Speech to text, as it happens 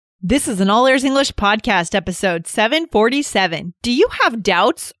This is an All Ears English podcast, episode 747. Do you have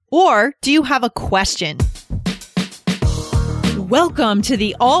doubts or do you have a question? Welcome to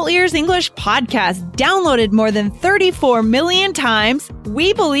the All Ears English podcast, downloaded more than 34 million times.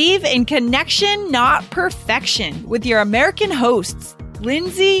 We believe in connection, not perfection, with your American hosts,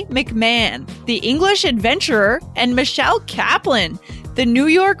 Lindsay McMahon, the English adventurer, and Michelle Kaplan, the New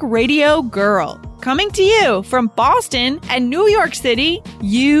York radio girl. Coming to you from Boston and New York City,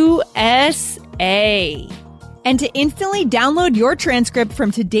 USA. And to instantly download your transcript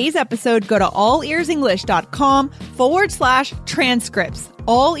from today's episode, go to allearsenglish.com/transcripts.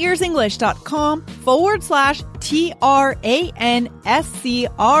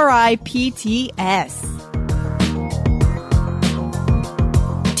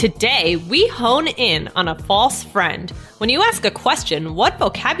 Today, we hone in on a false friend. When you ask a question, what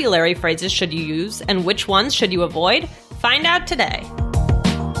vocabulary phrases should you use and which ones should you avoid? Find out today.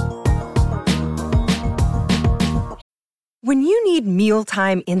 When you need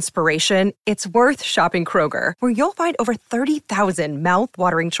mealtime inspiration, it's worth shopping Kroger, where you'll find over 30,000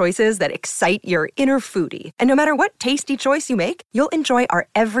 mouth-watering choices that excite your inner foodie. And no matter what tasty choice you make, you'll enjoy our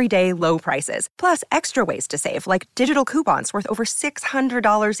everyday low prices, plus extra ways to save, like digital coupons worth over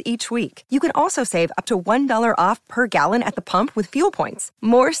 $600 each week. You can also save up to $1 off per gallon at the pump with fuel points.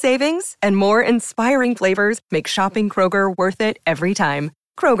 More savings and more inspiring flavors make shopping Kroger worth it every time.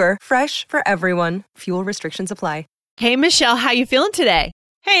 Kroger, fresh for everyone. Fuel restrictions apply. Hey, Michelle, how you feeling today?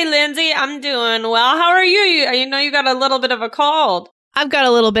 Hey, Lindsay, I'm doing well. How are you? I know you got a little bit of a cold. I've got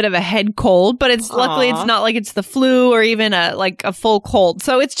a little bit of a head cold, but luckily it's not like it's the flu or even a full cold.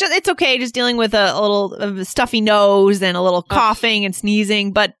 So it's okay just dealing with a little stuffy nose and a little coughing and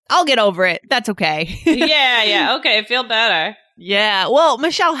sneezing, but I'll get over it. That's okay. Yeah. Okay, feel better. Yeah. Well,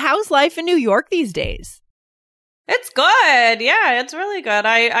 Michelle, how's life in New York these days? It's good. Yeah, it's really good.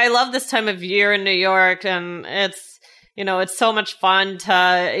 I love this time of year in New York, and it's so much fun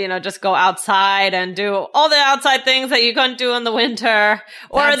to, just go outside and do all the outside things that you couldn't do in the winter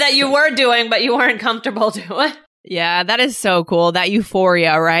or that you were doing, but you weren't comfortable doing. Yeah, that is so cool. That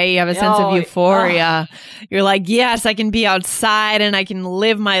euphoria, right? You have a sense of euphoria. You're like, yes, I can be outside and I can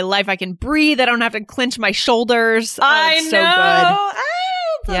live my life. I can breathe. I don't have to clench my shoulders. It's so good.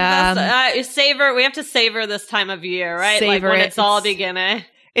 Yeah. We have to savor this time of year, right? Savor when it. it's all beginning.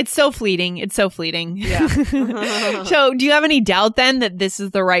 It's so fleeting. Yeah. So do you have any doubt then that this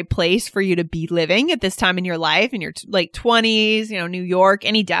is the right place for you to be living at this time in your life, in your 20s, New York?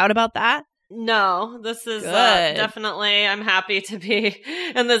 Any doubt about that? No, this is definitely, I'm happy to be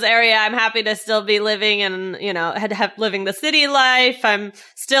in this area. I'm happy to still be living and, living the city life. I'm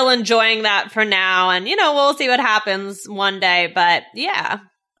still enjoying that for now. And, we'll see what happens one day. But yeah.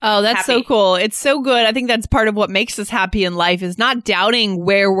 Oh, that's so cool. It's so good. I think that's part of what makes us happy in life is not doubting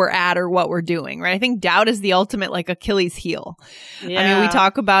where we're at or what we're doing, right? I think doubt is the ultimate Achilles heel. Yeah. I mean, we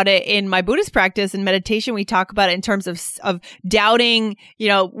talk about it in my Buddhist practice and meditation. We talk about it in terms of doubting,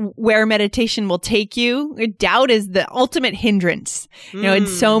 where meditation will take you. Doubt is the ultimate hindrance, in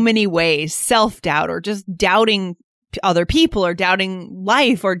so many ways, self-doubt or just doubting other people or doubting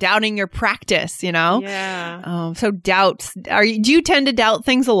life or doubting your practice, Yeah. So doubts. Do you tend to doubt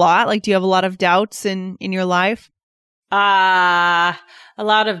things a lot? Do you have a lot of doubts in your life? A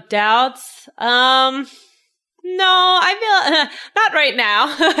lot of doubts. No, I feel not right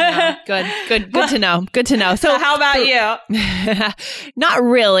now. No. Good to know. Good to know. So how about you? Not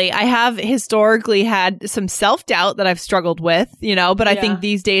really. I have historically had some self-doubt that I've struggled with, but I think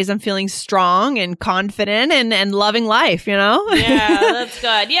these days I'm feeling strong and confident and loving life, Yeah, that's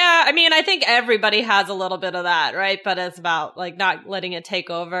good. Yeah. I mean, I think everybody has a little bit of that, right? But it's about not letting it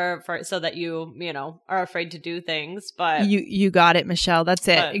take over so that you are afraid to do things. But you got it, Michelle. That's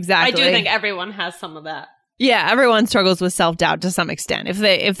it. Exactly. I do think everyone has some of that. Yeah, everyone struggles with self-doubt to some extent. If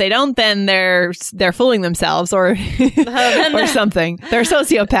they don't, then they're fooling themselves or or something. They're a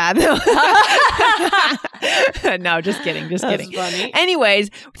sociopath. No, just kidding. Just kidding. Funny. Anyways,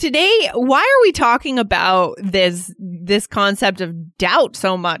 today, why are we talking about this concept of doubt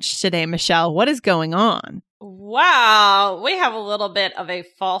so much today, Michelle? What is going on? Wow, we have a little bit of a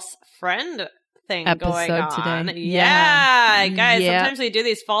false friend thing going on today. Yeah. Guys, sometimes we do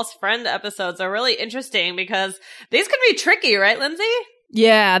these false friend episodes. They're really interesting because these can be tricky, right, Lindsay?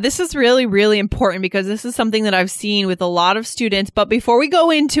 Yeah, this is really, really important because this is something that I've seen with a lot of students. But before we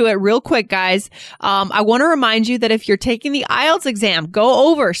go into it real quick, guys, I want to remind you that if you're taking the IELTS exam, go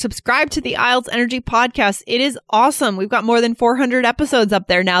over, subscribe to the IELTS Energy Podcast. It is awesome. We've got more than 400 episodes up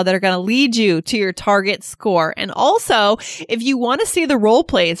there now that are going to lead you to your target score. And also, if you want to see the role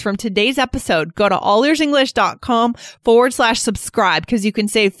plays from today's episode, go to allearsenglish.com/subscribe because you can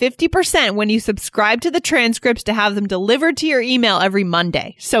save 50% when you subscribe to the transcripts to have them delivered to your email every Monday.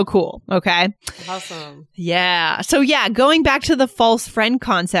 So cool. Okay. Awesome. Yeah. So yeah, going back to the false friend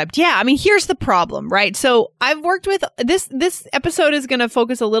concept. Yeah. I mean, here's the problem, right? So I've worked with this episode is going to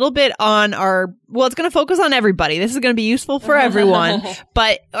focus a little bit on it's going to focus on everybody. This is going to be useful for everyone,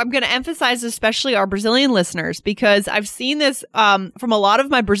 but I'm going to emphasize especially our Brazilian listeners because I've seen this, from a lot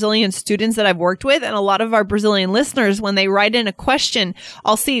of my Brazilian students that I've worked with and a lot of our Brazilian listeners when they write in a question,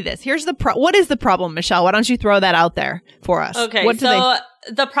 I'll see this. Here's what is the problem, Michelle? Why don't you throw that out there for us? Okay.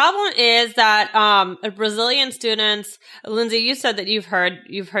 The problem is that Brazilian students, Lindsay, you said that you've heard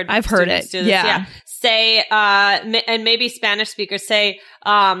I've heard it. Students, yeah. Say and maybe Spanish speakers say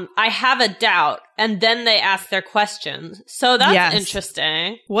I have a doubt, and then they ask their questions. So that's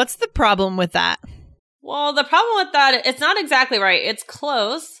interesting. What's the problem with that? Well, the problem with that, it's not exactly right. It's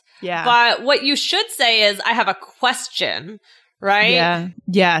close. Yeah. But what you should say is I have a question. Right? Yeah.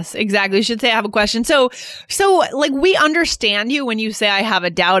 Yes, exactly. You should say I have a question. So like we understand you when you say I have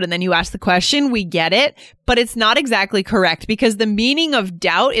a doubt and then you ask the question, we get it, but it's not exactly correct because the meaning of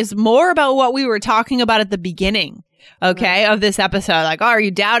doubt is more about what we were talking about at the beginning. Okay, of this episode. Like, are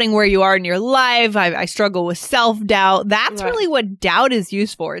you doubting where you are in your life? I struggle with self-doubt. That's really what doubt is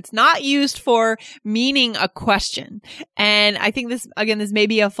used for. It's not used for meaning a question. And I think this may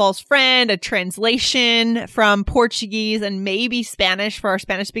be a false friend, a translation from Portuguese and maybe Spanish for our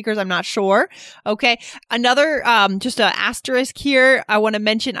Spanish speakers. I'm not sure. Okay. Another, just an asterisk here. I want to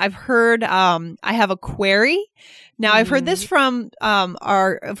mention, I've heard, I have a query. Now, I've heard this from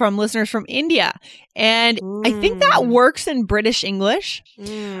listeners from India, and I think that works in British English,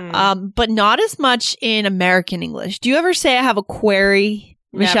 but not as much in American English. Do you ever say I have a query,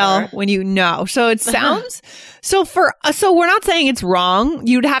 Michelle? Never. When you know, so it sounds so we're not saying it's wrong.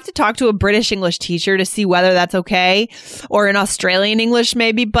 You'd have to talk to a British English teacher to see whether that's okay, or an Australian English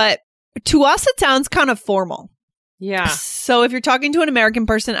maybe. But to us, it sounds kind of formal. Yeah. So if you're talking to an American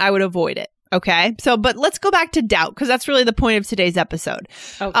person, I would avoid it. Okay. But let's go back to doubt because that's really the point of today's episode.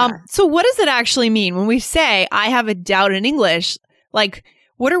 Okay. So what does it actually mean when we say I have a doubt in English? Like,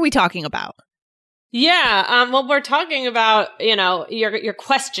 what are we talking about? Yeah. Well, we're talking about, you're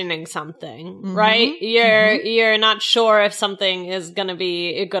questioning something, right? You're not sure if something is going to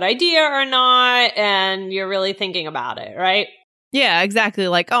be a good idea or not. And you're really thinking about it, right? Yeah, exactly.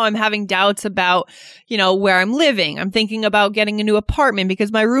 Like, oh, I'm having doubts about, where I'm living. I'm thinking about getting a new apartment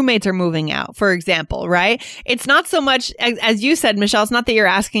because my roommates are moving out, for example, right? It's not so much, as you said, Michelle, it's not that you're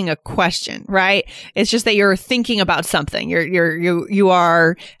asking a question, right? It's just that you're thinking about something. You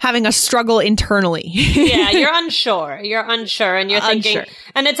are having a struggle internally. Yeah, you're unsure. And you're thinking,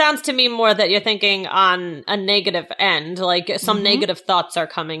 and it sounds to me more that you're thinking on a negative end, like some negative thoughts are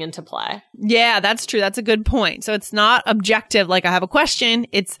coming into play. Yeah, that's true. That's a good point. So it's not objective, like I have a question.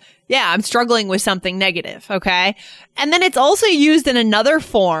 It's, I'm struggling with something negative. Okay. And then it's also used in another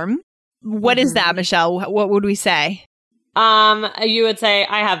form. What is that, Michelle? What would we say? You would say,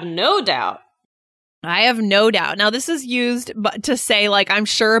 I have no doubt. I have no doubt. Now, this is used to say, like, I'm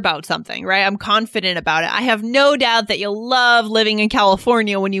sure about something, right? I'm confident about it. I have no doubt that you'll love living in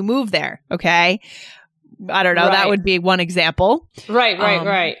California when you move there. Okay. I don't know. That would be one example.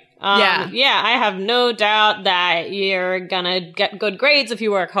 Right. Yeah, I have no doubt that you're gonna get good grades if you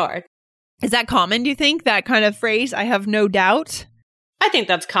work hard. Is that common, do you think, that kind of phrase, I have no doubt? I think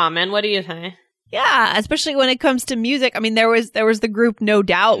that's common. What do you think? Yeah, especially when it comes to music. I mean, there was the group No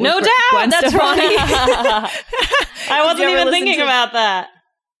Doubt. No Doubt! Gwen That's Stefani. Right. I wasn't even thinking about that.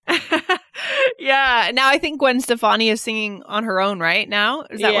 Yeah, now I think Gwen Stefani is singing on her own, right? Now?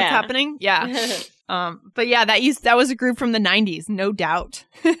 Is that what's happening? Yeah. But yeah, that was a group from the 90s, No Doubt.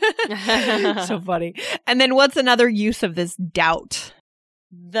 So funny. And then what's another use of this doubt?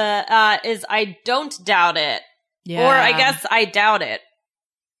 Is I don't doubt it. Yeah. Or I guess I doubt it.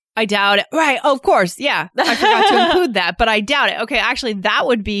 I doubt it. Right. Oh, of course. Yeah. I forgot to include that, but I doubt it. Okay. Actually, that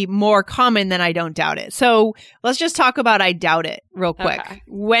would be more common than I don't doubt it. So let's just talk about I doubt it real quick. Okay.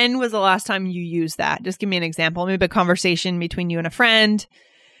 When was the last time you used that? Just give me an example. Maybe a conversation between you and a friend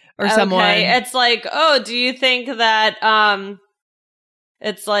or someone. It's like, do you think that,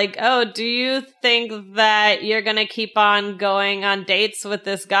 do you think that you're going to keep on going on dates with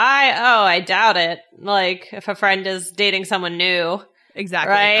this guy? Oh, I doubt it. Like if a friend is dating someone new.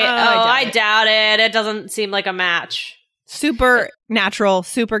 Exactly. Right? I it. doubt it. It doesn't seem like a match. Super natural,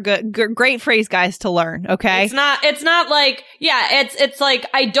 super good. Great phrase, guys, to learn. Okay. It's not like, it's like,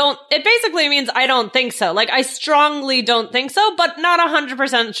 it basically means I don't think so. Like, I strongly don't think so, but not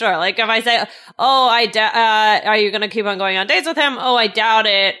 100% sure. Like, if I say, are you going to keep on going on dates with him? Oh, I doubt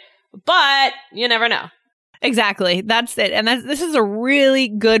it. But you never know. Exactly. That's it. And this is a really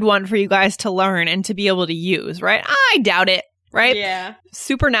good one for you guys to learn and to be able to use, right? I doubt it. Right? Yeah.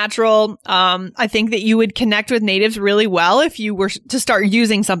 Supernatural. I think that you would connect with natives really well if you were to start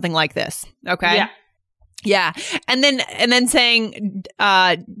using something like this. Okay. Yeah. Yeah. And then saying,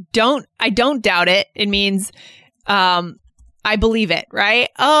 I don't doubt it. It means, I believe it, right?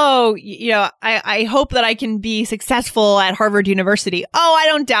 Oh, I hope that I can be successful at Harvard University. Oh, I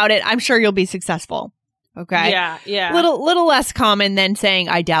don't doubt it. I'm sure you'll be successful. Okay. Yeah. Little less common than saying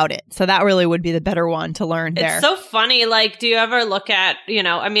I doubt it. So that really would be the better one to learn there. It's so funny. Like, do you ever look at,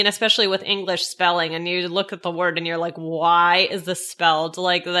 especially with English spelling, and you look at the word and you're like, why is this spelled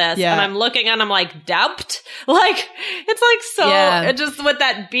like this? Yeah. And I'm looking and I'm like, doubt? Like, it's like so, just with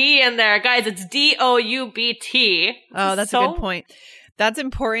that B in there. Guys, it's D-O-U-B-T. Oh, that's a good point. That's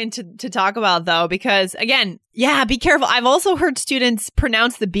important to talk about, though, because again, be careful. I've also heard students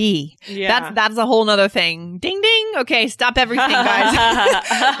pronounce the B. Yeah. That's a whole nother thing. Ding, ding. Okay, stop everything, guys.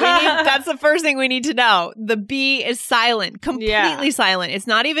 That's the first thing we need to know. The B is silent, completely silent. It's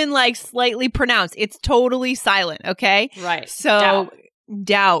not even like slightly pronounced. It's totally silent. Okay. Right. So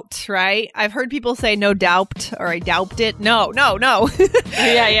doubt, right? I've heard people say no doubt or I doubt it. No.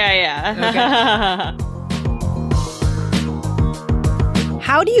 Yeah. Okay.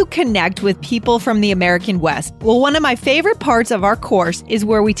 How do you connect with people from the American West? Well, one of my favorite parts of our course is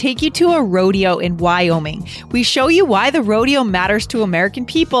where we take you to a rodeo in Wyoming. We show you why the rodeo matters to American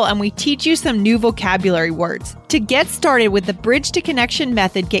people, and we teach you some new vocabulary words. To get started with the Bridge to Connection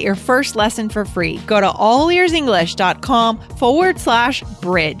method, get your first lesson for free. Go to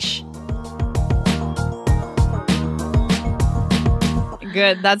allearsenglish.com/bridge.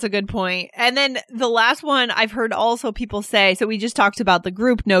 Good. That's a good point. And then the last one I've heard also people say, so we just talked about the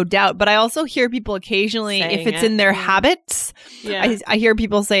group, no doubt, but I also hear people occasionally, if it's in their habits, I hear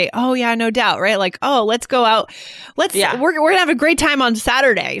people say, oh yeah, no doubt, right? Like, oh, let's go out. We're going to have a great time on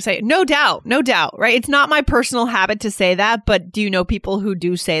Saturday. Say, no doubt, right? It's not my personal habit to say that, but do you know people who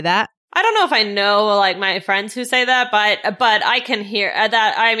do say that? I don't know if I know like my friends who say that, but I can hear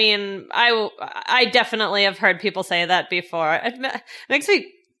that. I mean, I definitely have heard people say that before. It makes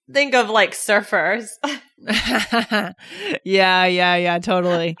me think of like surfers. Yeah,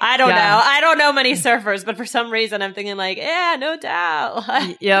 totally. I don't know. I don't know many surfers, but for some reason I'm thinking like, yeah, no doubt.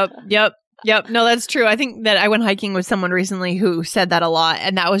 Yep. No, that's true. I think that I went hiking with someone recently who said that a lot,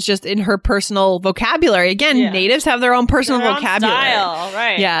 and that was just in her personal vocabulary. Again, natives have their own personal vocabulary. Style,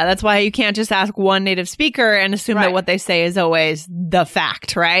 right. Yeah, that's why you can't just ask one native speaker and assume that what they say is always the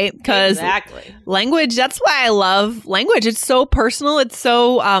fact, right? Because language, that's why I love language. It's so personal. It's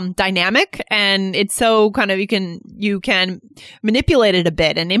so dynamic, and it's so kind of, you can manipulate it a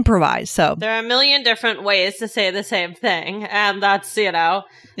bit and improvise. So there are a million different ways to say the same thing, and that's,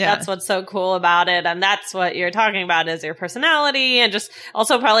 that's what's so cool about it. And that's what you're talking about is your personality, and just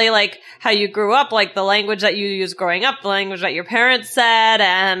also probably like how you grew up, like the language that you used growing up, the language that your parents said.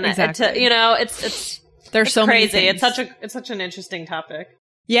 And there's so crazy. Many things. It's such an interesting topic.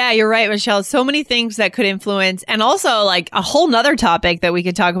 Yeah, you're right, Michelle. So many things that could influence. And also like a whole nother topic that we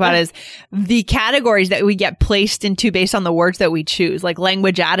could talk about is the categories that we get placed into based on the words that we choose, like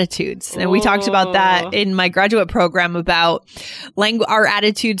language attitudes. And we talked about that in my graduate program about our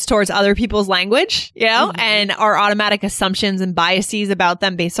attitudes towards other people's language, and our automatic assumptions and biases about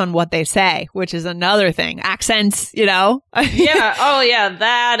them based on what they say, which is another thing. Accents, Yeah. Oh, yeah.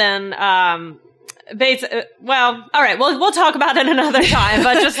 That and, well, all right. We'll talk about it another time,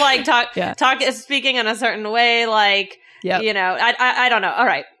 but just like speaking in a certain way, like, I don't know. All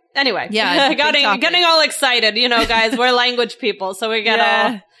right. Anyway, getting all excited, guys, we're language people. So we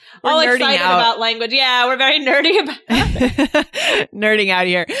get all excited about language. Yeah, we're very nerdy about it. Nerding out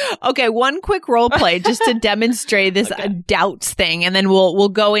here. Okay, one quick role play just to demonstrate this doubts thing, and then we'll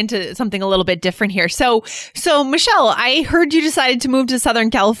go into something a little bit different here. So Michelle, I heard you decided to move to Southern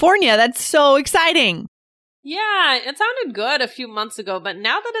California. That's so exciting. Yeah, it sounded good a few months ago, but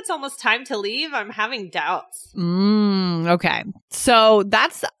now that it's almost time to leave, I'm having doubts. Okay. So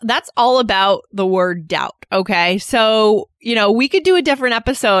that's all about the word doubt. Okay. So, we could do a different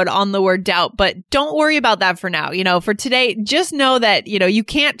episode on the word doubt, but don't worry about that for now. For today, just know that, you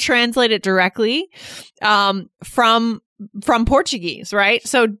can't translate it directly, from Portuguese, right?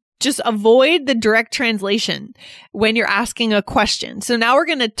 So just avoid the direct translation when you're asking a question. So now we're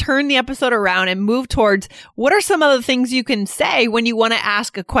going to turn the episode around and move towards what are some of the things you can say when you want to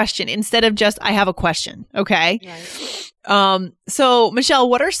ask a question instead of just, I have a question. Okay. Right. So Michelle,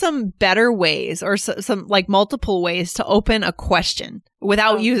 what are some better ways or some like multiple ways to open a question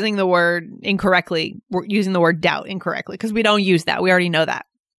without using the word incorrectly, using the word doubt incorrectly? Because we don't use that. We already know that.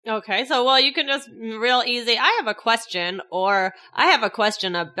 Okay, so well, you can just real easy. I have a question, or I have a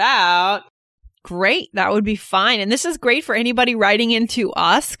question about. Great. That would be fine. And this is great for anybody writing into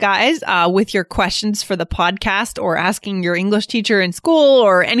us, guys, with your questions for the podcast or asking your English teacher in school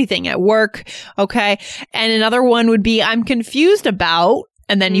or anything at work. Okay. And another one would be, I'm confused about,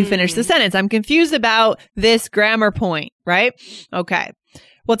 and then you finish the sentence. I'm confused about this grammar point, right? Okay.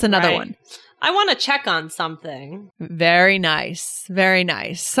 What's another one? I want to check on something. Very nice. Very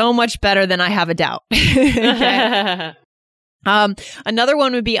nice. So much better than I have a doubt. Okay. Another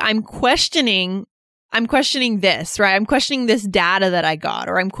one would be, I'm questioning this, right? I'm questioning this data that I got,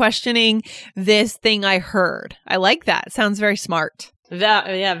 or I'm questioning this thing I heard. I like that. Sounds very smart.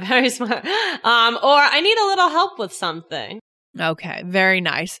 Yeah, very smart. Or I need a little help with something. Okay, very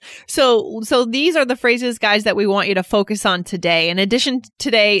nice. So these are the phrases, guys, that we want you to focus on today. In addition to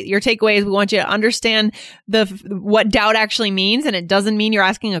today, your takeaway is we want you to understand what doubt actually means, and it doesn't mean you're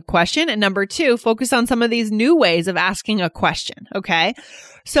asking a question. And number 2, focus on some of these new ways of asking a question. Okay.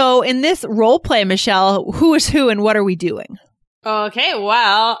 So in this role play, Michelle, who is who and what are we doing? Okay,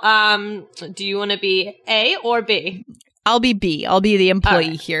 well, do you want to be A or B? I'll be B. I'll be the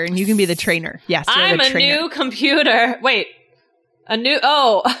employee here, and you can be the trainer. Yes, you're the trainer. I'm a new computer. Wait. I'm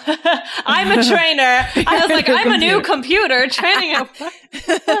a trainer. I was like, I'm a new computer training.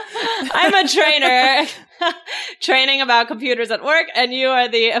 I'm a trainer training about computers at work, and you are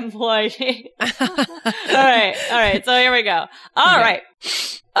the employee. All right. So here we go. All right.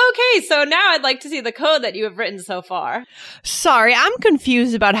 Okay, so now I'd like to see the code that you have written so far. Sorry, I'm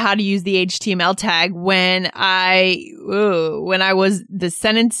confused about how to use the HTML tag when I want the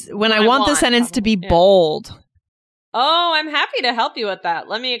sentence to be bold. Oh, I'm happy to help you with that.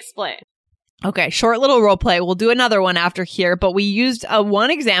 Let me explain. Okay, short little role play. We'll do another one after here, but we used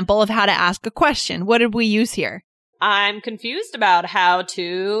one example of how to ask a question. What did we use here? I'm confused about how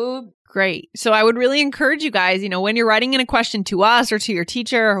to... Great. So I would really encourage you guys, when you're writing in a question to us or to your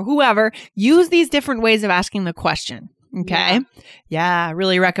teacher or whoever, use these different ways of asking the question. Okay. Yeah, I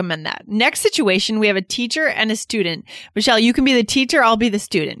really recommend that. Next situation, we have a teacher and a student. Michelle, you can be the teacher. I'll be the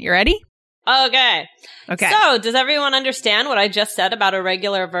student. You ready? Okay. So, does everyone understand what I just said about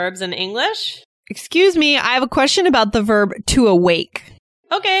irregular verbs in English? Excuse me, I have a question about the verb to awake.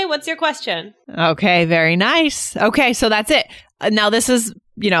 Okay, what's your question? Okay, very nice. Okay, so that's it. Now this is,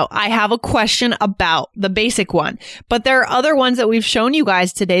 I have a question about the basic one, but there are other ones that we've shown you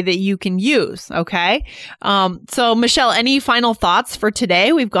guys today that you can use. Okay. So Michelle, any final thoughts for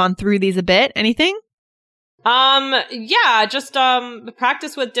today? We've gone through these a bit. Anything? Yeah, just,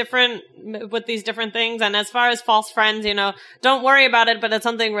 practice with these different things. And as far as false friends, don't worry about it, but it's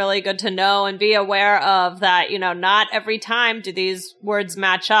something really good to know and be aware of that, not every time do these words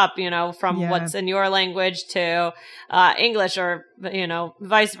match up, from what's in your language to, English or,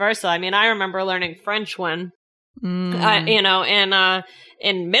 vice versa. I mean, I remember learning French when, in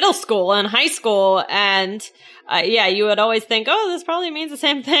middle school and high school, and you would always think, oh, this probably means the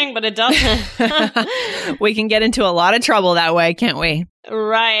same thing, but it doesn't. We can get into a lot of trouble that way, can't we?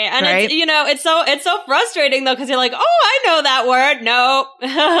 Right. And it's so frustrating though, because you're like, oh, I know that word. Nope.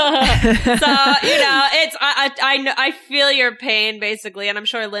 So, I feel your pain basically. And I'm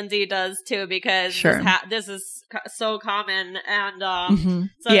sure Lindsay does too, because this is so common. And,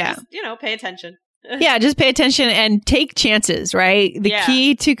 just, pay attention. Yeah, just pay attention and take chances, right? The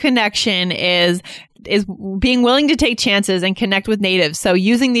key to connection is being willing to take chances and connect with natives. So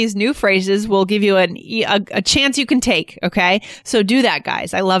using these new phrases will give you a chance you can take, okay? So do that,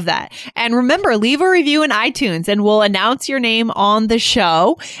 guys. I love that. And remember, leave a review in iTunes and we'll announce your name on the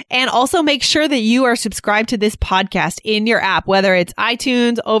show. And also make sure that you are subscribed to this podcast in your app, whether it's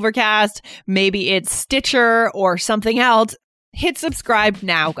iTunes, Overcast, maybe it's Stitcher or something else. Hit subscribe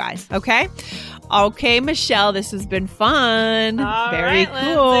now, guys, okay? Okay, Michelle, this has been fun. Very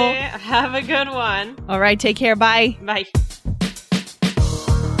cool. Lindsay, have a good one. All right, take care. Bye. Bye.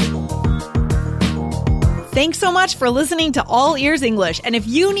 Thanks so much for listening to All Ears English. And if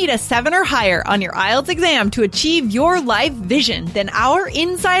you need a 7 or higher on your IELTS exam to achieve your life vision, then our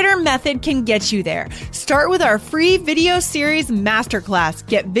Insider Method can get you there. Start with our free video series masterclass.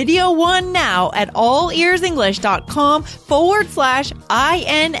 Get video 1 now at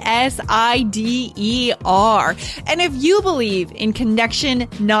allearsenglish.com/INSIDER. And if you believe in connection,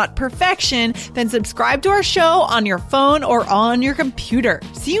 not perfection, then subscribe to our show on your phone or on your computer.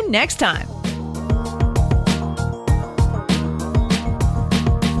 See you next time.